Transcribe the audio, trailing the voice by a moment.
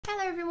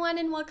Hello everyone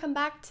and welcome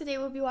back. Today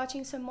we'll be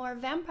watching some more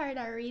Vampire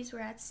Diaries.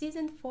 We're at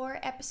season 4,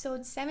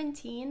 episode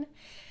 17.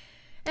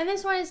 And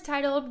this one is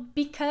titled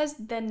Because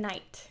the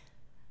Night.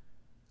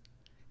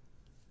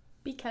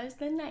 Because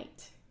the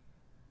night.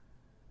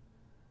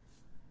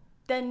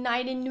 The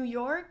night in New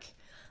York.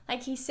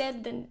 Like he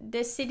said,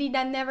 the city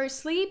that never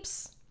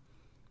sleeps.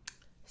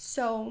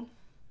 So,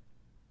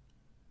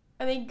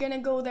 are they gonna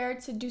go there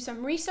to do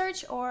some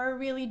research or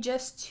really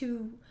just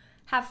to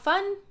have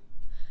fun?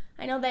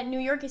 I know that New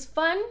York is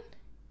fun.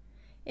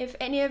 If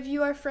any of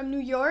you are from New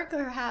York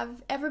or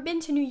have ever been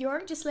to New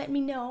York, just let me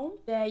know.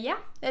 Yeah,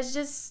 let's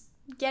just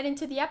get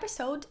into the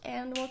episode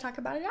and we'll talk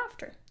about it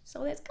after. So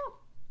let's go.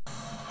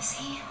 Is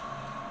he?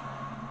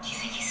 Do you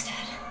think he's dead?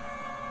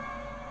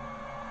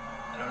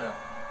 I don't know.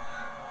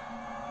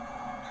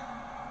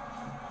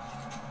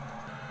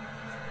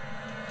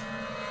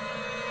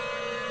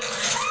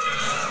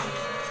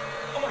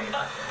 Oh my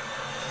God!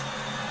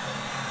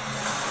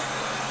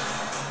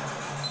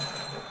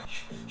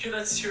 You're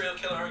that serial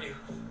killer, aren't you?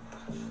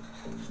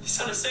 You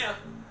son of Sam.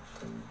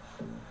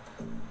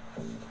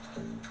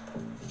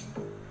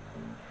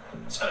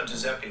 Son of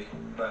Giuseppe,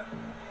 but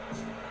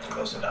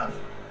close enough.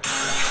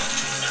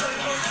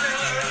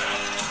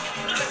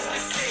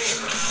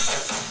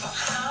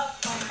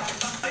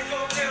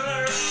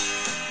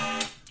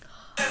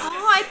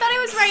 Oh, I thought it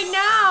was right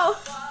now.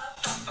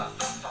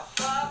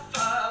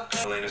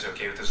 Elena's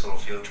okay with this little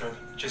field trip.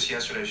 Just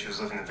yesterday she was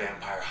living the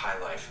vampire high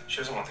life. She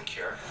doesn't want the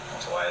cure.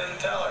 That's why I didn't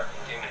tell her.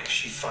 Even if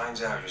she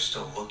finds out you're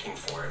still looking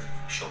for it,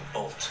 she'll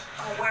bolt.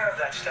 I'm aware of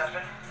that,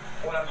 Stefan.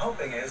 What I'm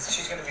hoping is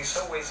she's going to be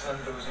so wasted on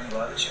booze and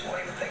blood that she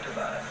won't even think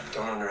about it.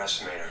 Don't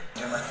underestimate her.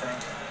 Do my thing.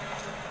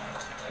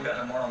 I've got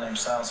an immortal named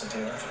Silas to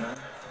deal with,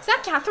 remember? Is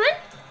that Catherine?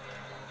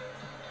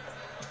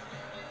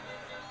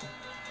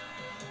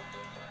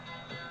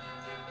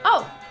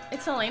 Oh,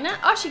 it's Elena.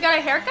 Oh, she got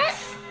a haircut?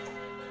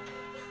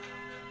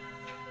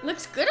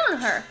 Looks good on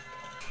her.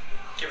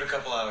 Give it a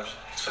couple hours.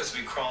 It's supposed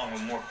to be crawling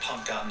with more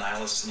punked out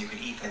nihilists than you can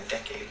eat in a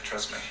decade,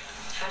 trust me.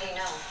 How do you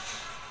know?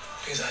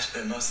 Because I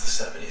spent most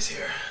of the 70s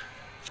here.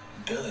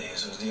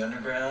 Billy's was the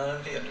underground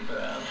of the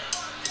underground.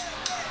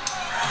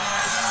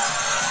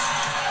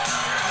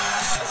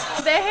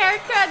 The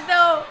haircut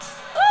though.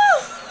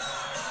 Ooh!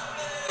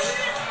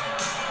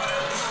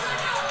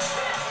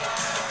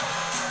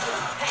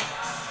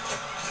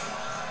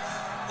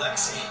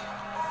 Lexi.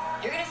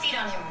 You're gonna feed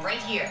on him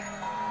right here.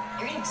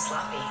 You're getting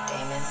sloppy,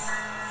 Damon.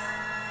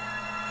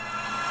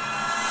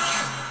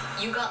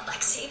 You got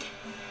Lexi'd?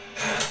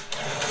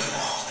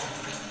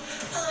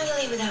 How long you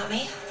leave without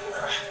me?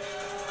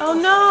 Oh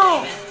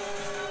no!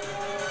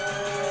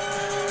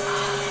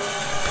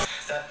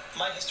 That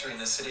my history in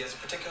this city has a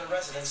particular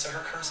resonance to her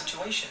current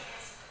situation.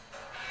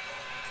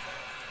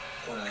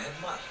 When I had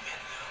my humanity.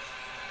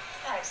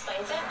 That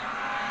explains it.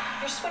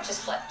 Your switch is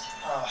flipped.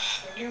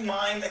 Do you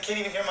mind? I can't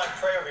even hear my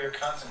prayer over your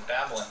constant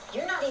babbling.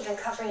 You're not even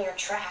covering your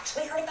tracks.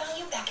 We heard about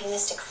you back in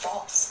Mystic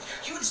Falls.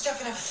 You and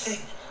Stefan have a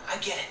thing. I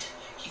get it.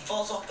 He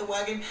falls off the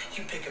wagon,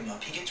 you pick him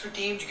up. He gets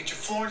redeemed, you get your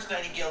Florence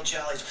Nightingale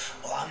jollies.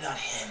 Well, I'm not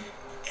him,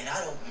 and I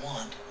don't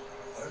want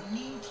or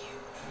need you.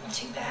 Not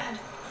too bad.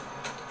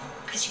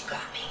 Because you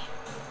got me.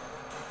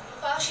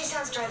 Well, she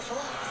sounds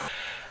dreadful.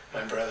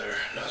 My brother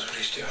knows what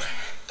he's doing.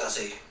 Does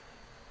he?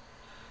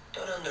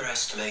 Don't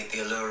underestimate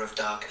the allure of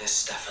darkness,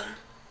 Stefan.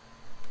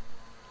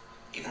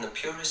 Even the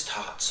purest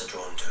hearts are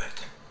drawn to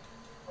it.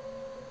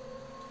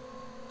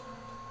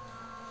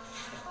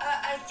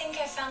 I think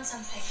I found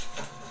something.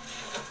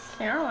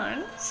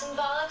 Caroline.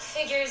 Symbolic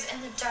figures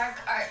in the dark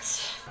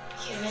arts.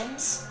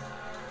 Humans.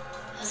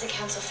 As a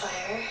council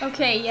fire.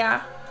 Okay,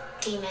 yeah.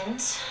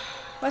 Demons.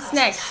 What's as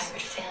next?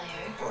 Hybrid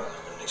failure. Well,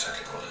 I wouldn't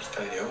exactly call it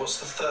failure. What's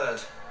the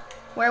third?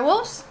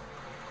 Werewolves?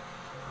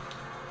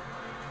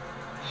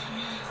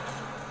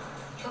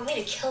 You want me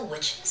to kill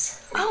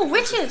witches? Oh,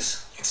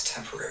 witches! It's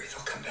temporary,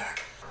 they'll come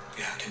back.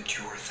 You have to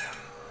endure them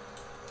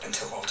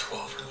until all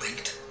 12 are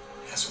linked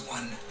as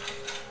one.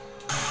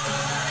 Don't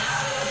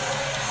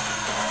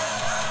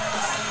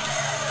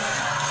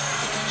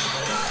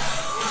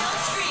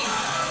scream!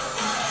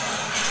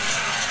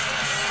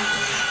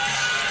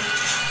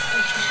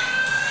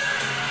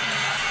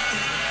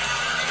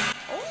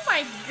 Oh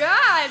my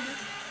god!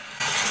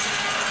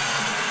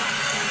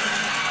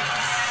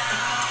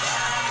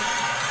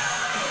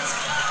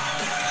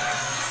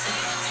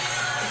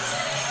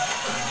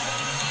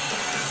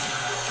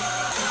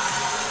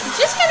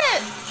 Just gonna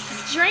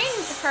drain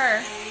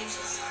her.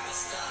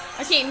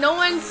 Okay, no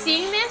one's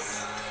seeing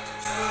this?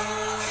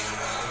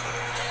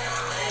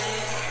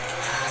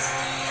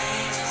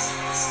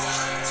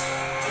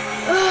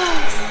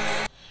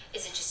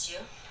 Is it just you?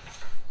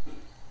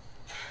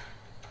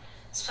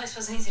 This place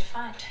wasn't easy to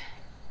find.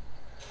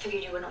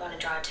 Figured you wouldn't want to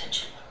draw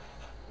attention.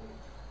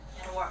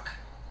 It'll work.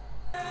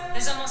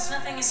 There's almost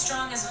nothing as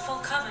strong as a full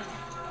coven.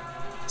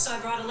 So I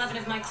brought 11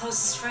 of my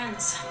closest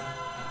friends.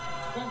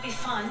 Won't be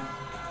fun,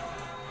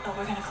 but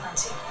we're gonna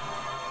cleanse you.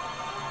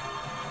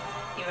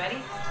 You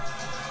ready?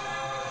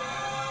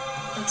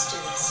 Let's do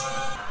this.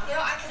 You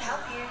know, I can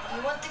help you.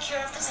 You want the cure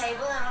off the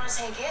table and I want to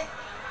take it.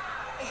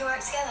 We can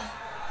work together.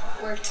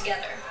 Work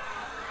together.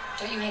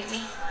 Don't you hate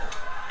me?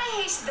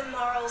 I hated the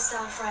moral,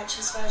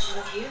 self-righteous version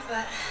of you,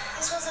 but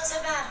this one's not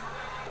so bad.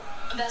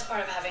 The best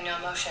part of having no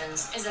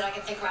emotions is that I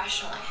can think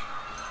rationally.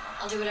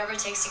 I'll do whatever it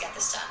takes to get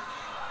this done.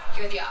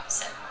 You're the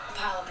opposite. A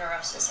pile of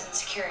neurosis and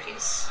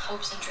insecurities,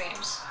 hopes and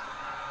dreams.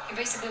 You're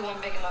basically one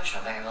big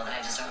emotional variable that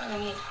I just don't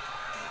really need.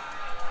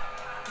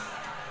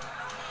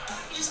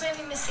 You just made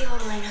me miss the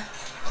old Elena.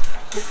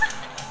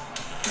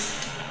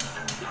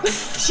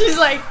 She's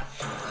like,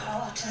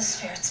 Call out to the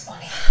spirits,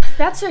 Bonnie.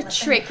 that's her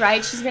trick,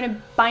 right? She's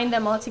gonna bind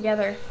them all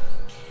together.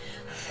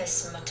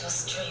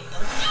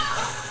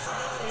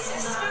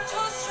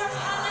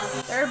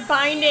 They're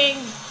binding.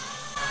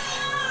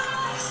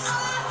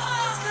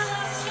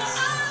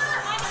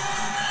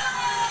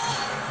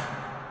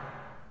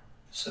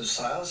 So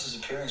Silas is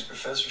appearing as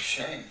Professor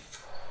Shane.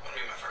 Wouldn't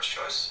be my first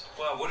choice.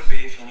 Well, would it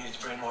be if you needed to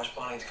brainwash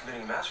Bonnie into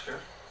committing a massacre?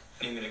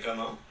 Need me to come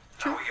home?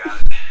 Oh, we got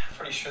it.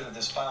 Pretty sure that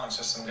this filing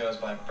system goes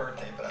by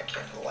birthday, but I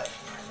can't for the life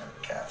of me remember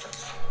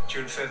Catherine's.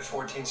 June 5th,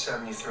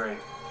 1473.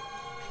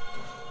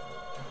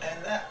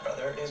 And that,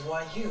 brother, is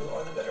why you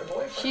are the better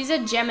boyfriend. She's a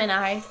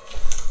Gemini.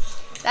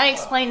 That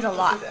explains a Look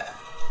lot. at that.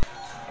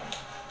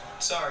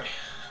 Sorry,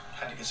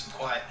 had to get some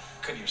quiet.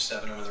 Couldn't hear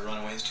 7 over the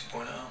Runaways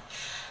 2.0.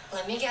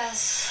 Let me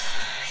guess.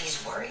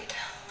 He's worried.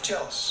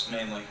 Jealous,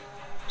 mainly.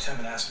 He's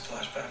having acid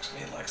flashbacks of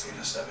me and Lexi in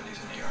the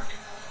 70s in New York.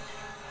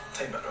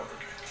 Tell you about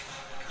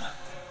overdrink. Come on.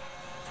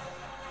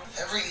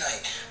 Every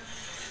night,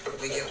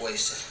 we get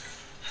wasted.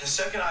 The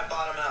second I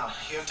bottom out,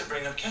 you have to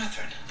bring up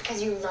Catherine.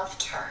 Because you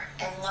loved her,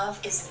 and love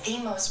is the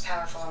most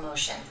powerful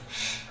emotion.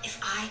 If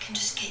I can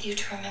just get you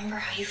to remember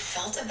how you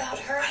felt about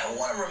her. I don't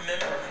want to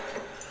remember.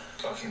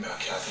 Talking about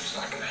Catherine's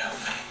not going to help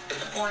me.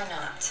 Why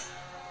not?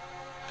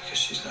 Because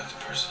she's not the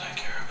person I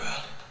care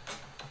about.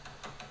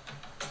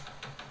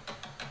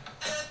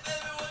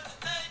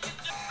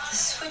 The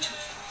switch.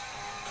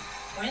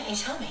 Why didn't you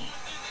tell me?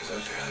 Because I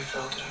barely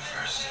felt it at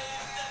first.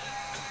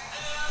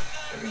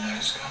 Every night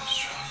has gotten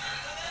stronger.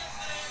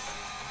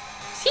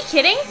 Is he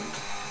kidding?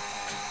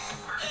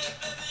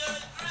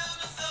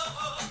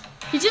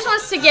 He just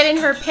wants to get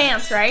in her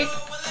pants, right?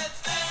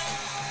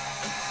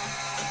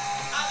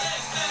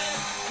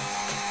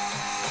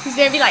 He's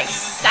gonna be like,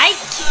 psych!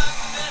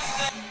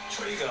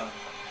 Where are you going?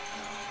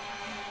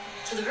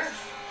 To the roof.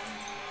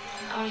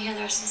 I want to hear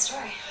the rest of the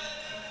story.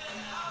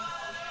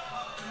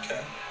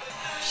 Okay.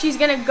 She's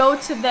gonna go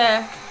to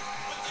the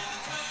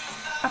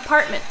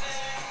apartment,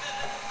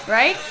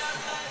 right?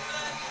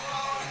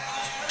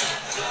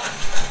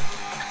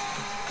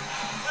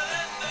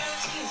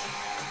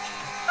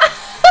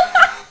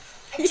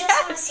 I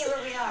just want to see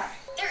where we are.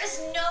 There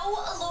is no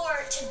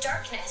allure to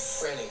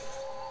darkness. Really?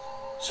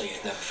 So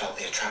you've never felt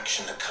the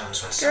attraction that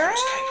comes when someone's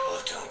capable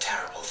of doing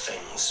terrible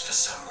things for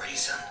some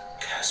reason?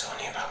 Cares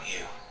only about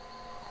you.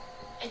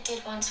 I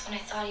did once when I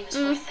thought he was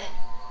worth it.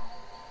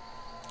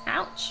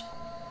 Ouch.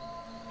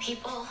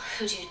 People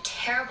who do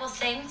terrible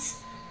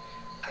things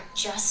are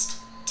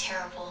just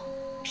terrible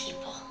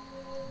people.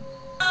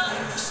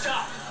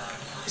 Stop!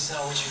 Is that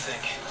what you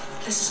think?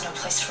 This is no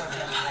place for a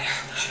vampire.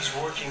 She's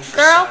working for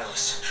Girl.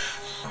 Silas.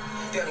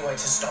 The only way to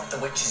stop the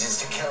witches is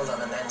to kill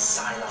them, and then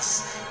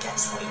Silas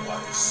gets what he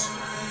wants.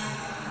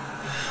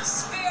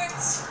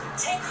 Spirits,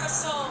 take her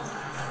soul.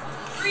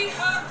 Free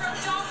her from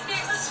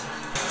darkness.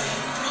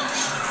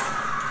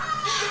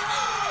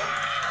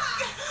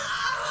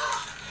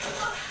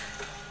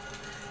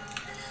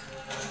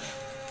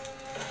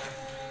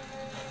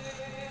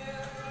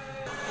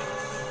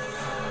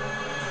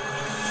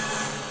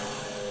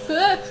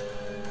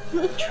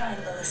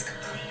 Triangle is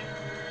complete.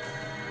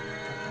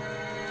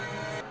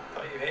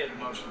 Thought you hated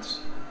emotions.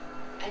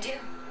 I do.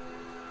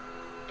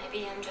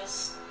 Maybe I'm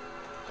just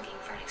looking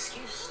for an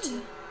excuse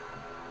to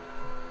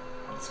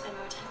spend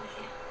more time with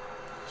you.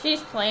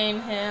 She's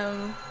playing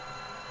him.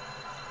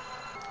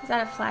 Is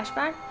that a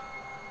flashback?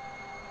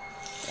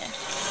 Yeah.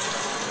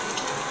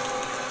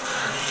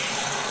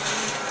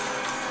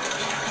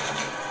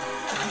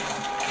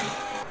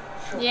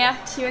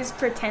 Yeah, she was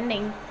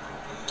pretending.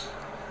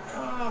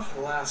 For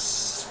the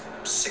last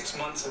 6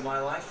 months of my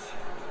life,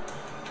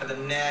 for the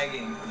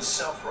nagging, for the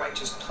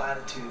self-righteous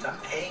platitudes, I'm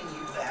paying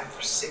you back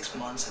for 6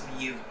 months of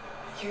you.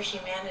 Your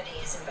humanity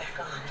isn't back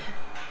on,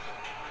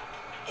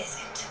 is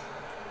it?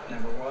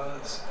 Never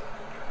was.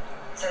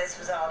 So this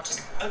was all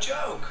just A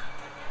joke.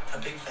 A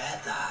big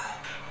fat lie.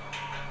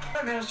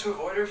 I managed to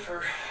avoid her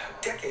for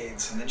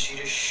decades, and then she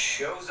just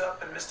shows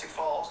up in Mystic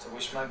Falls to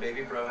wish my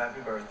baby bro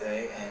happy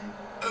birthday, and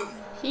boom,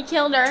 He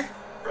killed her.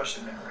 rush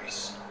of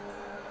memories.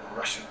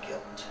 Rush of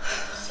guilt.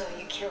 so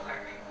you kill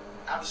her.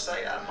 Out of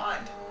sight, out of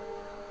mind.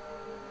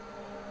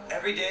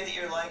 Every day that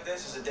you're like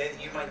this is a day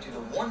that you might do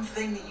the one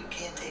thing that you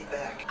can't take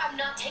back. I'm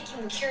not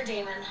taking the cure,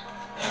 Damon.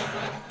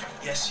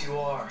 Yes, you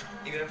are.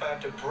 Even if I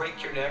have to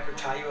break your neck or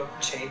tie you up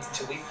in chains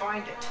until we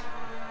find it.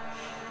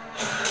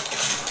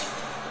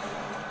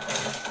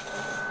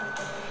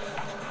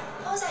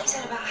 What was that you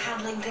said about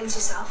handling things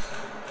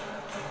yourself?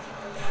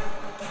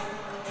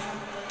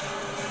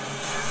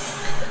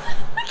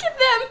 Look at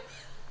them.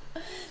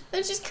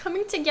 They're just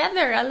coming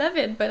together. I love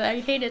it, but I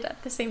hate it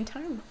at the same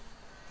time.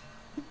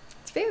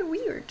 It's very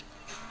weird.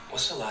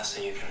 What's the last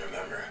thing you can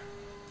remember?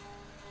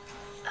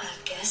 I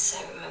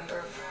guess I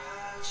remember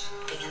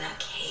being in that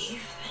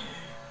cave and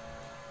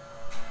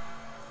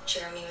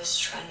Jeremy was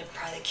trying to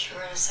pry the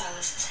cure out of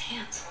Silas's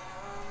hands.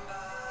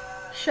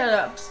 Shut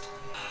up.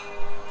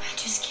 I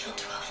just killed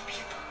 12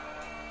 people.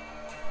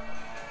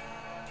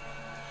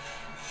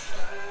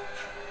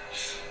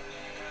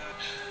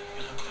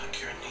 You look like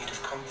you're in need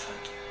of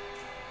comfort.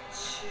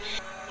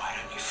 Why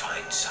don't you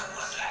find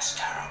someone less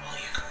terrible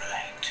you can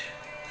relate to?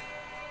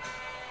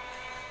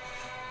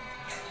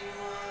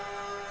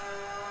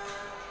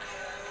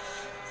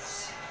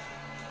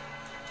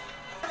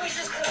 I wish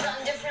this could have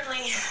gone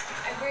differently.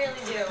 I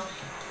really do.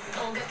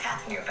 Oh, get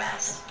Catherine your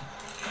best.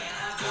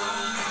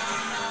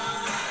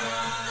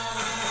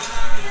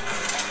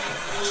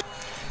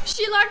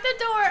 She locked the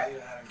door. You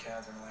had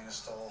Catherine Elena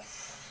stole.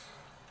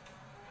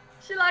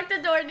 She locked the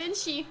door, didn't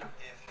she?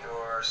 If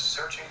you're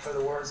searching for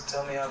the words to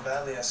tell me how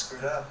badly I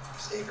screwed up,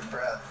 save your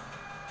breath.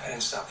 I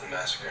didn't stop the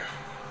massacre.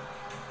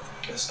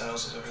 Guess that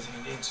is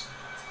everything he needs.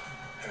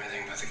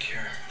 Everything but the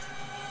cure.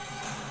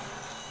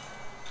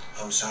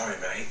 I'm sorry,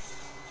 mate.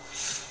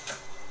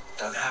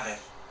 Don't have it.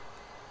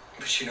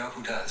 But you know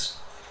who does?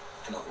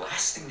 And the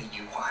last thing that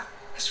you want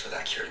is for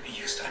that cure to be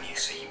used on you,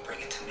 so you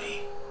bring it to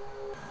me.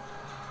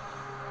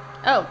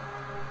 Oh.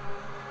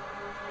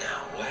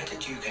 Now, where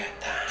did you get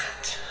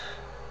that?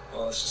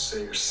 Well, let's just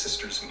say your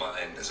sister's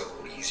mind is a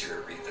little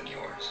easier to read than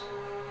yours.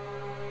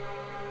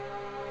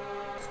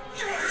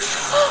 You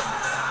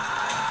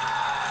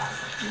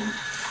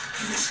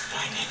must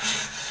find it.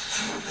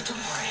 But don't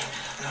worry,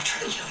 I'm not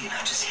trying to kill you,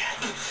 not just yet.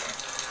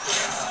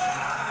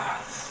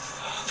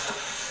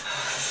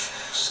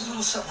 Just a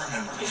little something to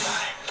remember me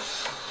by.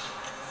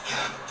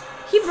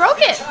 He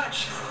broke it.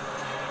 Touch.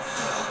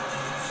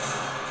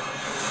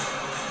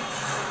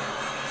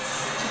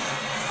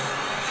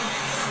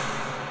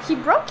 He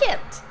broke it.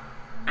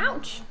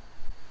 Ouch.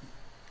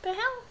 The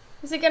hell?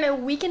 Is it gonna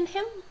weaken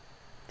him?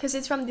 Because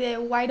it's from the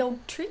white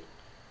oak tree?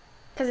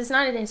 Because it's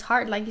not in his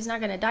heart, like he's not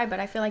gonna die, but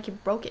I feel like he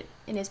broke it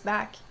in his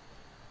back.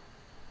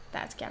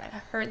 That's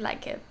gonna hurt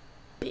like a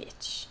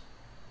bitch.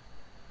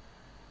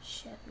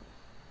 Shit.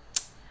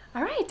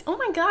 Alright, oh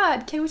my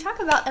god, can we talk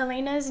about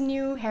Elena's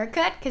new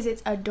haircut? Because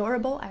it's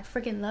adorable, I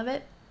freaking love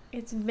it.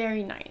 It's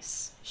very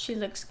nice. She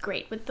looks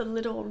great with the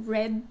little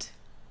red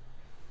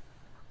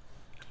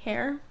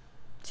hair,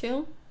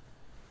 too.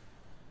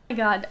 Oh my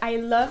god, I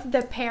love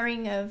the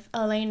pairing of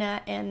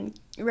Elena and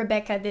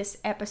Rebecca this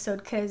episode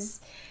because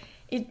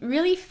it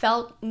really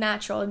felt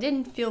natural. It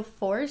didn't feel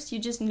forced. You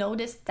just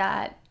noticed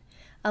that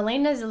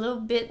Elena's a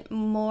little bit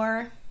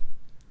more,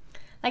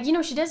 like, you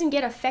know, she doesn't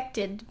get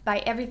affected by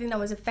everything that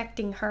was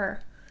affecting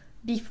her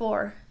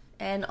before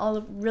and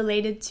all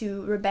related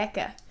to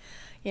Rebecca,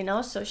 you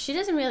know? So she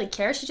doesn't really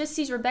care. She just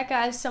sees Rebecca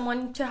as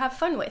someone to have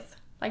fun with.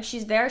 Like,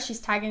 she's there,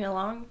 she's tagging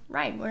along.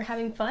 Right, we're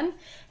having fun.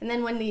 And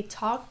then when they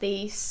talked,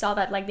 they saw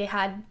that, like, they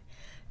had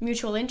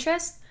mutual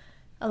interest.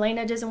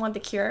 Elena doesn't want the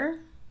cure.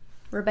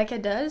 Rebecca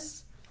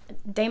does.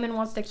 Damon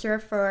wants the cure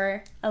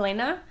for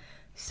Elena.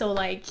 So,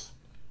 like,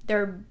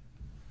 they're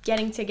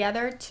getting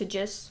together to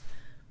just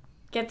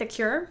get the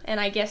cure and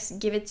I guess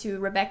give it to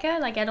Rebecca.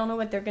 Like, I don't know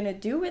what they're gonna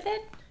do with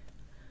it.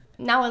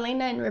 Now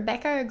Elena and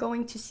Rebecca are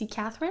going to see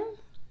Catherine.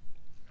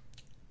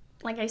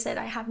 Like I said,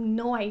 I have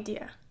no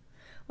idea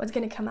what's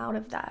gonna come out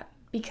of that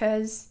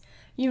because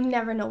you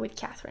never know with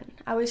Catherine.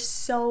 I was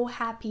so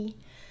happy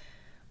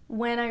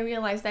when I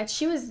realized that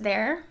she was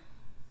there,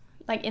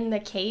 like in the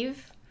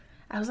cave.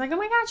 I was like, oh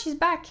my god, she's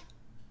back.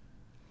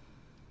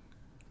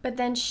 But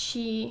then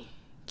she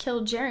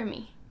killed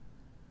Jeremy.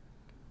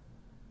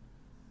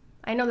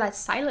 I know that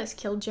Silas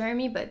killed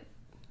Jeremy, but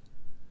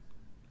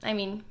I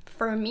mean,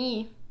 for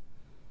me,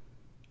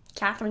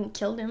 Catherine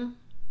killed him.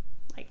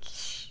 Like,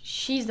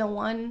 she's the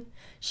one.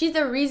 She's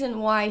the reason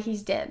why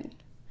he's dead.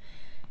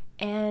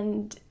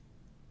 And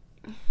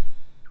I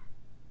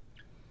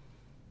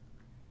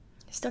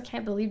still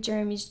can't believe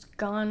Jeremy's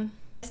gone.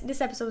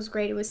 This episode was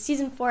great. It was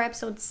season 4,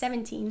 episode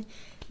 17,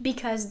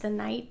 Because the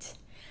Night.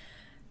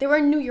 They were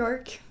in New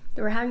York.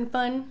 They were having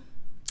fun,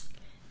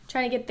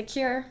 trying to get the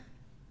cure.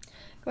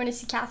 Going to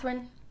see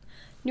Catherine.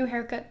 New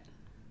haircut.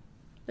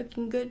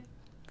 Looking good.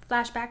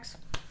 Flashbacks.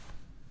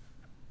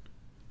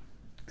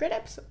 Great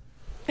episode.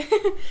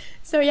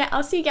 So yeah,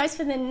 I'll see you guys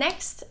for the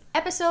next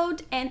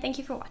episode, and thank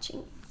you for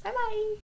watching. Bye bye.